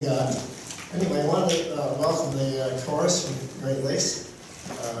God. Anyway, I want to welcome the chorus from Great Lakes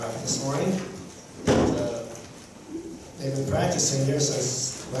this morning. They've been practicing here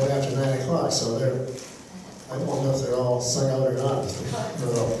since right after 9 o'clock, so I don't know if they're all sung out or not.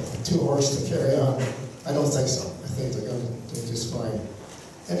 They're too hoarse to carry on. I don't think so. I think they're going to do just fine.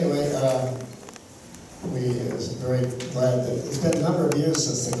 Anyway, we're very glad that it's been a number of years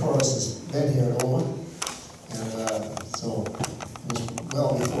since the chorus has been here at Oma, and so it was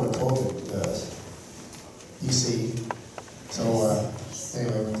well before COVID, you see. So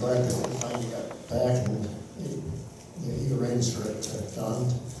anyway, we're glad that we finally got back, and he arranged for it, Don,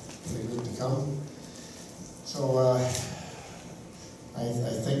 for the group to come. So I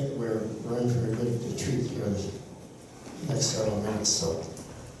think we're in for a good treat here the next several minutes. So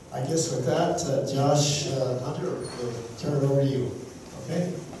I guess with that, Josh Hunter, we'll turn it over to you.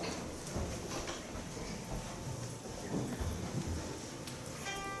 Okay?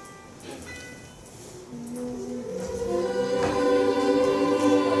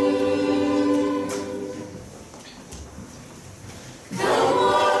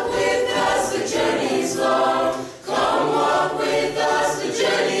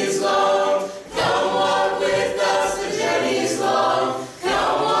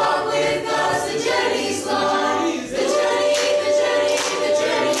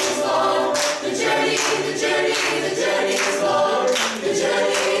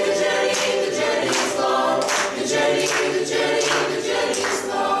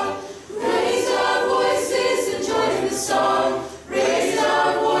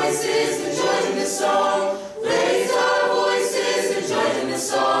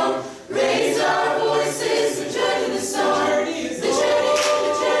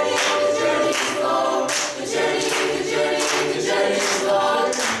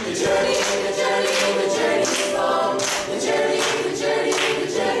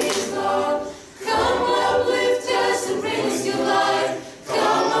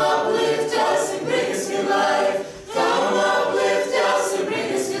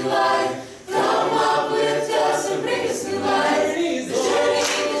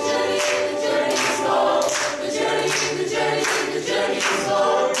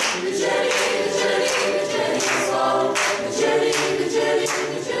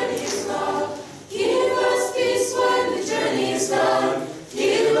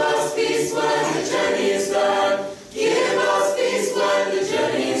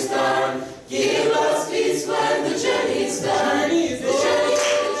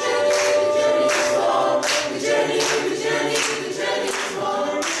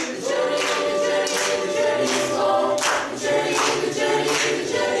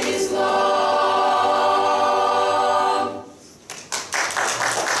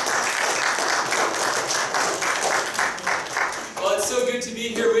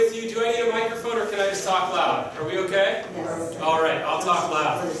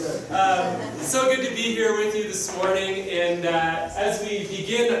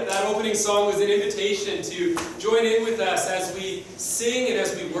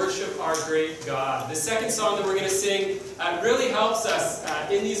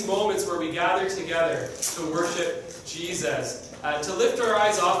 To lift our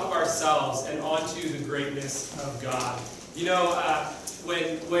eyes off of ourselves and onto the greatness of God. You know,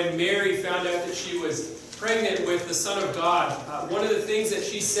 when Mary found out that she was pregnant with the Son of God, one of the things that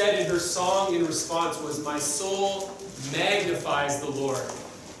she said in her song in response was, "My soul magnifies the Lord."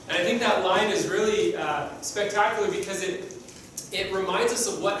 And I think that line is really spectacular because it reminds us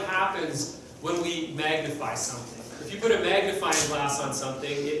of what happens when we magnify something. If you put a magnifying glass on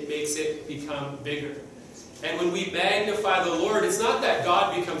something, it makes it become bigger. And when we magnify the Lord, it's not that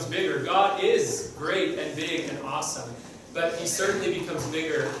God becomes bigger. God is great and big and awesome. But He certainly becomes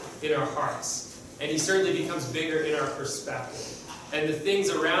bigger in our hearts. And He certainly becomes bigger in our perspective. And the things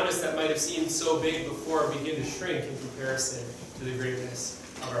around us that might have seemed so big before begin to shrink in comparison to the greatness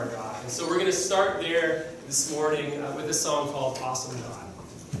of our God. And so we're going to start there this morning with a song called Awesome God.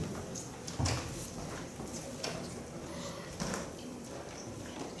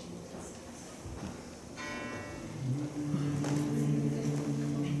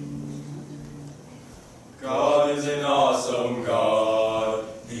 God is an awesome God.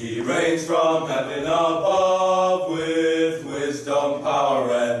 He reigns from heaven above with wisdom,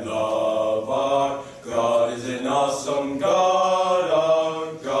 power, and love. Our God is an awesome God.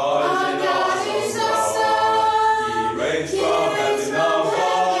 Our God is an awesome God. He reigns from heaven above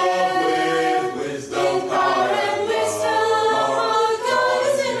with wisdom, power, and love. Our God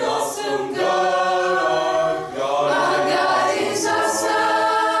is an awesome God. Our God is awesome.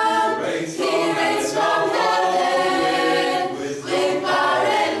 He reigns from heaven with power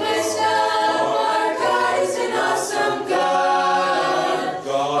and wisdom.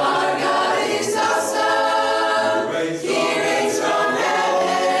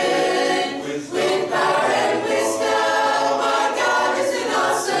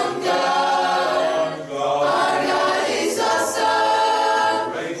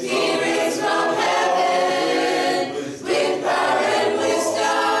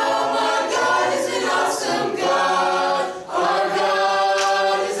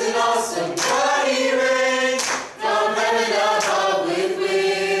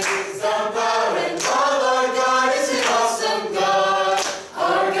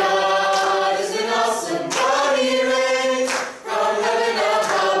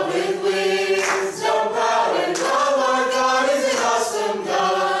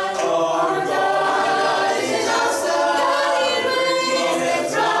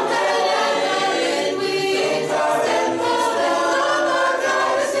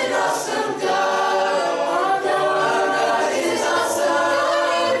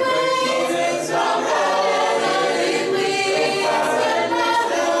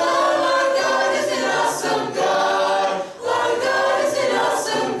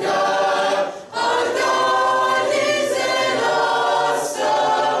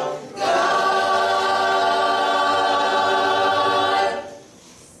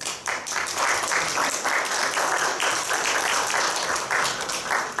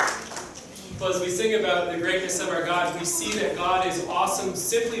 Well, as we sing about the greatness of our God, we see that God is awesome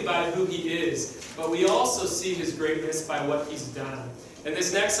simply by who He is, but we also see His greatness by what He's done. And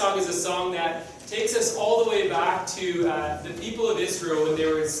this next song is a song that takes us all the way back to the people of Israel when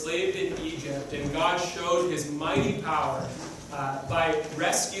they were enslaved in Egypt, and God showed His mighty power by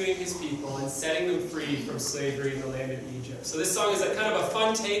rescuing His people and setting them free from slavery in the land of Egypt. So this song is a kind of a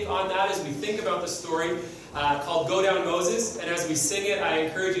fun take on that as we think about the story called Go Down Moses, and as we sing it, I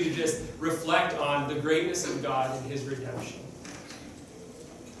encourage you to just reflect on the greatness of God and His redemption.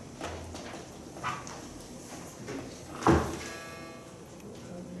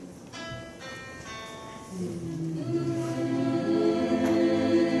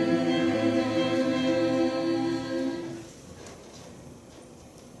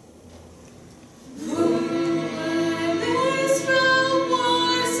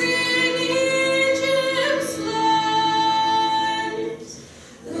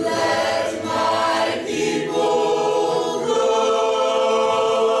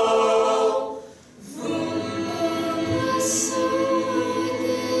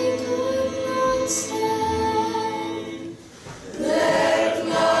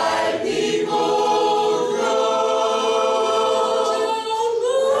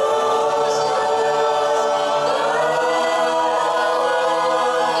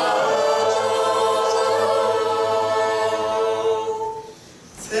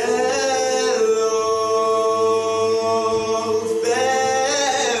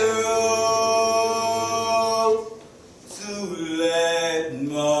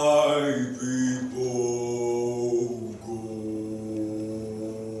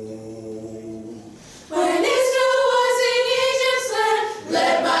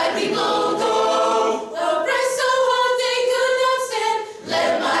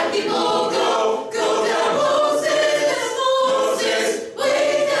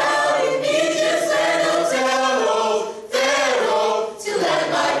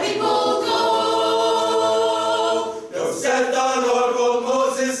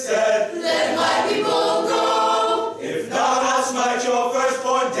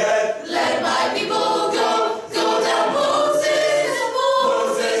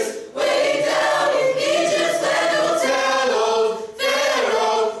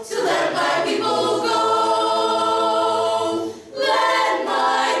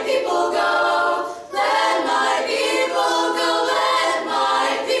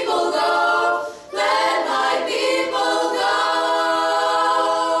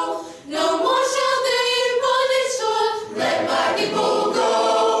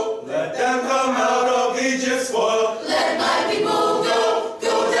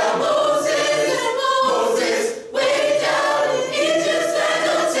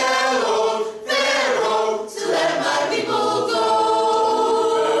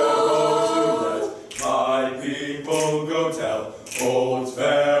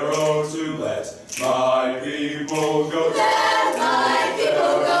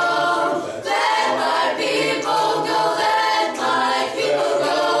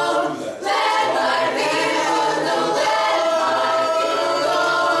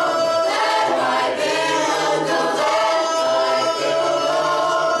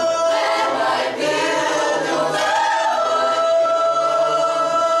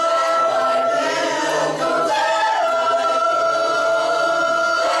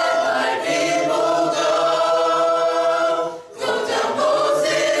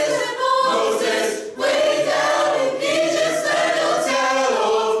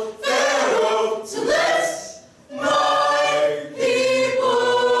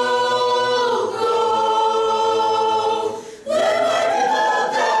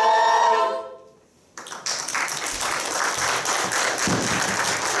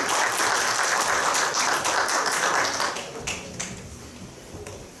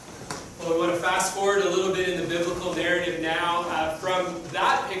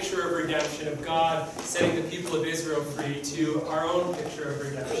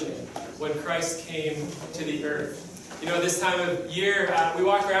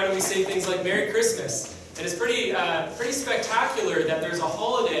 Spectacular that there's a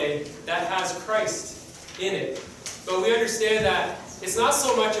holiday that has Christ in it. But we understand that it's not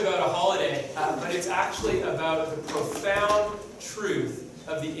so much about a holiday, but it's actually about the profound truth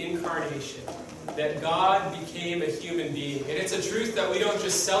of the incarnation, that God became a human being. And it's a truth that we don't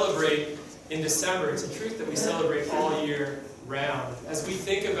just celebrate in December, it's a truth that we celebrate all year round. As we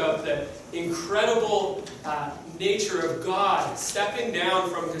think about the incredible nature of God stepping down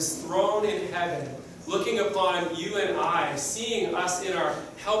from His throne in heaven, looking upon you and I, seeing us in our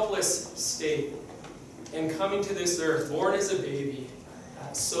helpless state, and coming to this earth, born as a baby,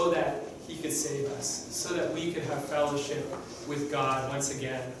 so that he could save us, so that we could have fellowship with God once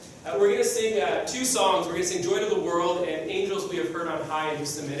again. We're going to sing 2 songs. We're going to sing Joy to the World and Angels We Have Heard on High in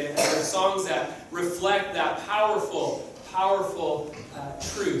just a minute. And they're songs that reflect that powerful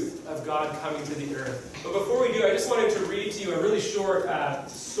truth of God coming to the earth. But before we do, I just wanted to read to you a really short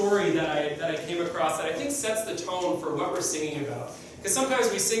story that I came across that I think sets the tone for what we're singing about. Because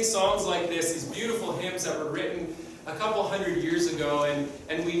sometimes we sing songs like this, these beautiful hymns that were written a couple hundred years ago,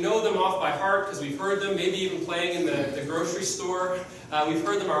 and we know them off by heart because we've heard them, maybe even playing in the grocery store. We've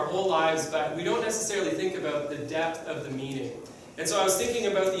heard them our whole lives, but we don't necessarily think about the depth of the meaning. And so I was thinking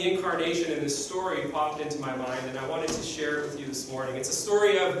about the incarnation, and this story popped into my mind, and I wanted to share it with you this morning. It's a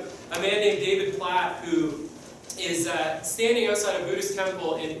story of a man named David Platt who is standing outside a Buddhist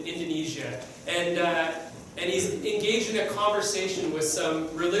temple in Indonesia, and he's engaged in a conversation with some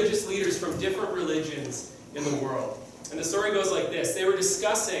religious leaders from different religions in the world. And the story goes like this. They were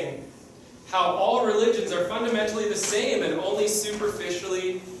discussing how all religions are fundamentally the same and only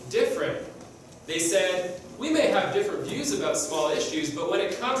superficially different. They said, we may have different views about small issues, but when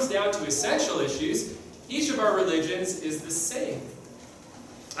it comes down to essential issues, each of our religions is the same.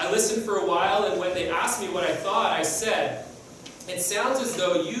 I listened for a while, and when they asked me what I thought, I said, it sounds as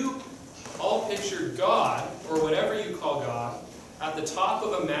though you all picture God, or whatever you call God, at the top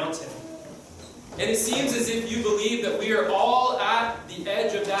of a mountain. And it seems as if you believe that we are all at the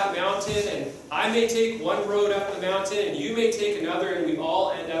edge of that mountain, and I may take one road up the mountain, and you may take another, and we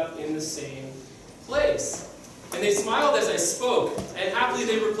all end up in the same place. And they smiled as I spoke, and happily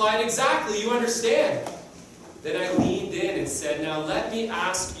they replied, exactly, you understand. Then I leaned in and said, now let me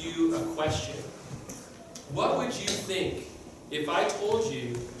ask you a question. What would you think if I told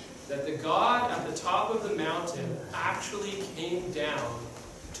you that the God at the top of the mountain actually came down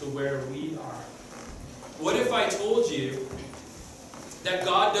to where we are? What if I told you that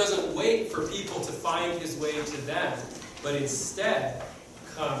God doesn't wait for people to find his way to them, but instead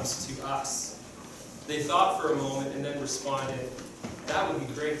comes to us? They thought for a moment and then responded, that would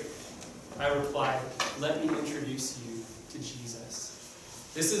be great. I replied, let me introduce you to Jesus.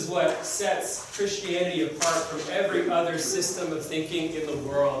 This is what sets Christianity apart from every other system of thinking in the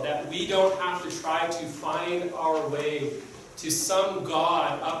world, that we don't have to try to find our way to some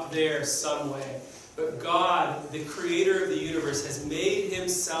God up there some way. But God, the creator of the universe, has made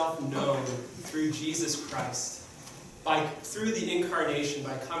himself known through Jesus Christ. Through the incarnation,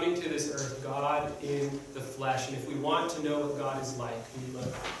 by coming to this earth, God in the flesh. And if we want to know what God is like, we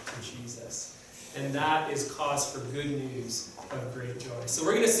look to Jesus. And that is cause for good news of great joy. So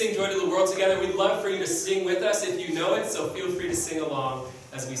we're going to sing Joy to the World together. We'd love for you to sing with us if you know it, so feel free to sing along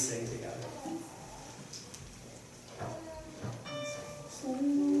as we sing together.